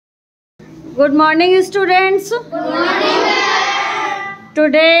Good morning, students. Good morning, ma'am.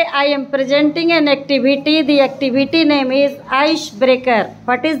 Today I am presenting an activity. The activity name is Icebreaker.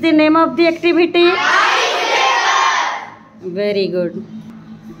 What is the name of the activity? Icebreaker. Very good.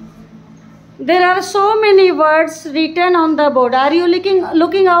 There are so many words written on the board. Are you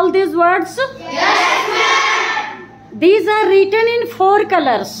looking all these words? Yes, ma'am. These are written in 4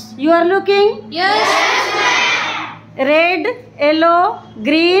 colors. You are looking? Yes, ma'am. Red, yellow,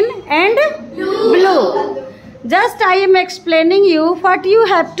 green and blue. Just I am explaining you what you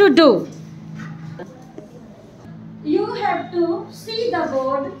have to do. You have to see the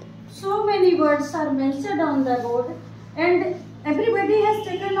board. So many words are mentioned on the board and everybody has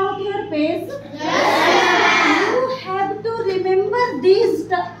taken out your page. Yes. You have to remember these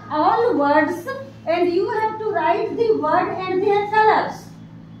all words and you have to write the word and their colors.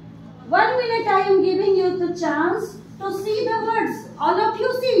 1 minute I am giving you the chance to see the words. All of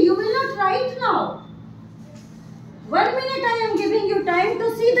you see, you will not write now. 1 minute I am giving you time to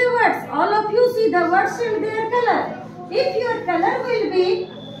see the words. All of you see the words and their color. If your color will be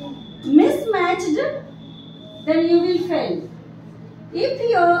mismatched, then you will fail. If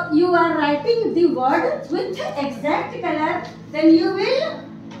you are writing the word with exact color, then you will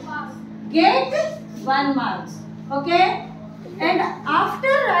get 1 mark. Okay? And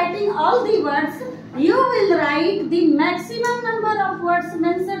after writing all the words, you will write the maximum number of words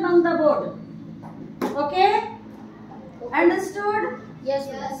mentioned on the board. Okay? Understood? Yes,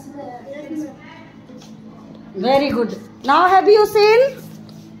 ma'am. Very good. Now have you seen?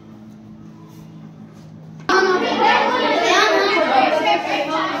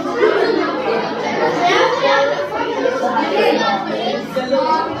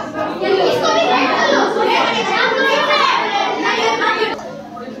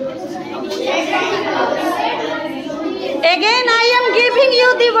 Again I am giving you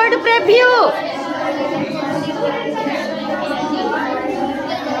the word preview.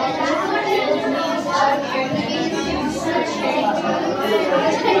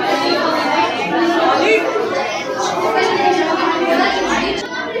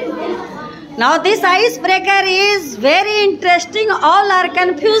 Now this icebreaker is very interesting. All are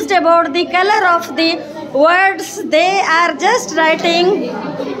confused about the color of the words. They are just writing.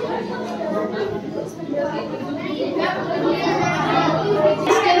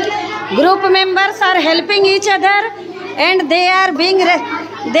 Group members are helping each other and they have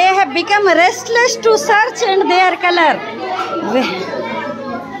become restless to search and their color.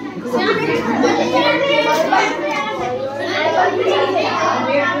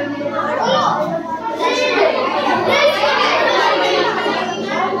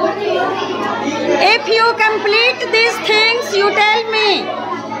 If you complete these things, you tell me.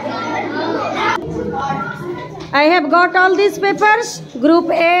 I have got all these papers. Group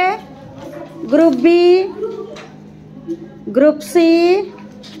A, Group B, Group C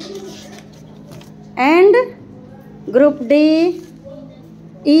and Group D,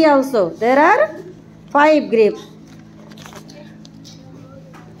 E also. There are 5 groups.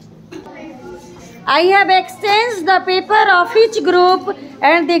 I have exchanged the paper of each group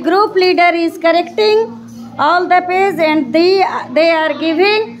and the group leader is correcting all the page and they are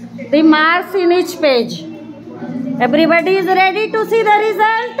giving the marks in each page. Everybody is ready to see the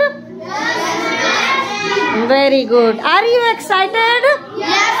result? Yes. Very good. Are you excited?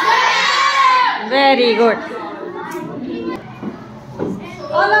 Yes, ma'am. Very good.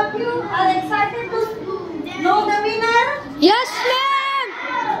 All of you are excited to know the winner? Yes, ma'am.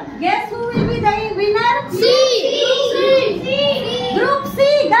 Guess who will be the winner? C. Group C,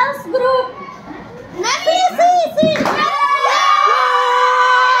 girls group. C.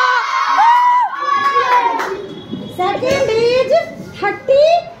 Second is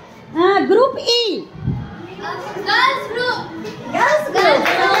 30, Group E. Girls group. Girls group.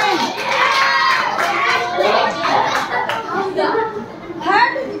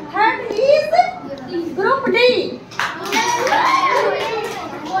 Third is Group D.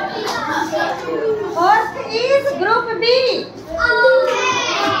 Fourth is Group B.